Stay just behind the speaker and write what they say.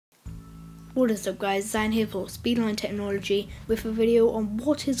What is up guys, ZANN here for Speedline Technology with a video on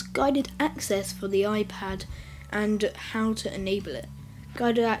what is guided access for the iPad and how to enable it.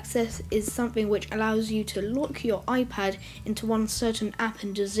 Guided access is something which allows you to lock your iPad into one certain app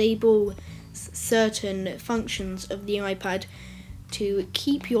and disable certain functions of the iPad to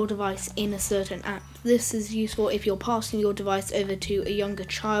keep your device in a certain app. This is useful if you're passing your device over to a younger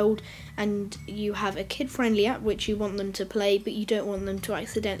child and you have a kid-friendly app which you want them to play, but you don't want them to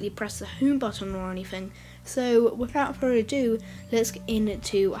accidentally press the home button or anything. So without further ado, let's get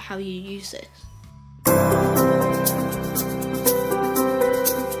into how you use this.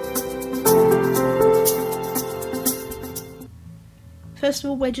 First of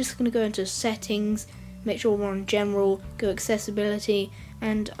all, we're just going to go into settings, make sure we're on general, go accessibility,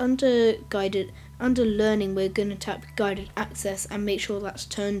 and under learning we're going to tap guided access and make sure that's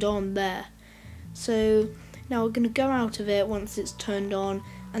turned on there. So now we're going to go out of it once it's turned on,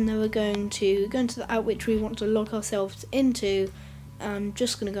 and then we're going to go into the app which we want to log ourselves into. I'm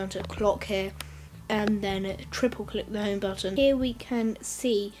just going to go into the clock here and then triple click the home button. Here we can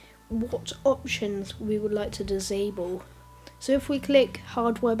see what options we would like to disable. So if we click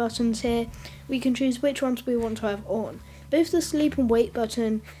hardware buttons here, we can choose which ones we want to have on. Both the sleep and wake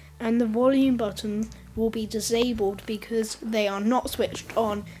button and the volume buttons will be disabled because they are not switched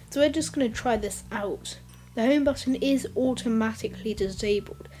on. So we're just going to try this out. The home button is automatically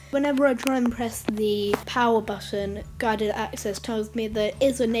disabled. Whenever I try and press the power button, guided access tells me that it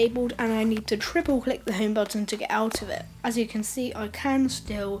is enabled and I need to triple click the home button to get out of it. As you can see, I can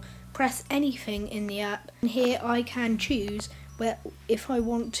still press anything in the app, and here I can choose where if I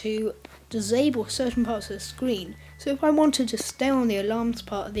want to disable certain parts of the screen. So if I wanted to stay on the alarms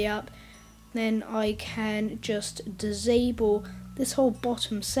part of the app, then I can just disable this whole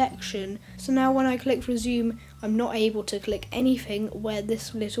bottom section. So now when I click resume, I'm not able to click anything where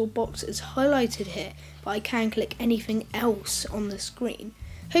this little box is highlighted here, but I can click anything else on the screen.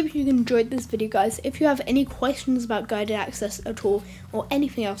 Hope you enjoyed this video guys. If you have any questions about guided access at all or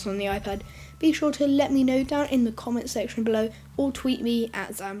anything else on the iPad, be sure to let me know down in the comment section below or tweet me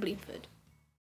at ZANN.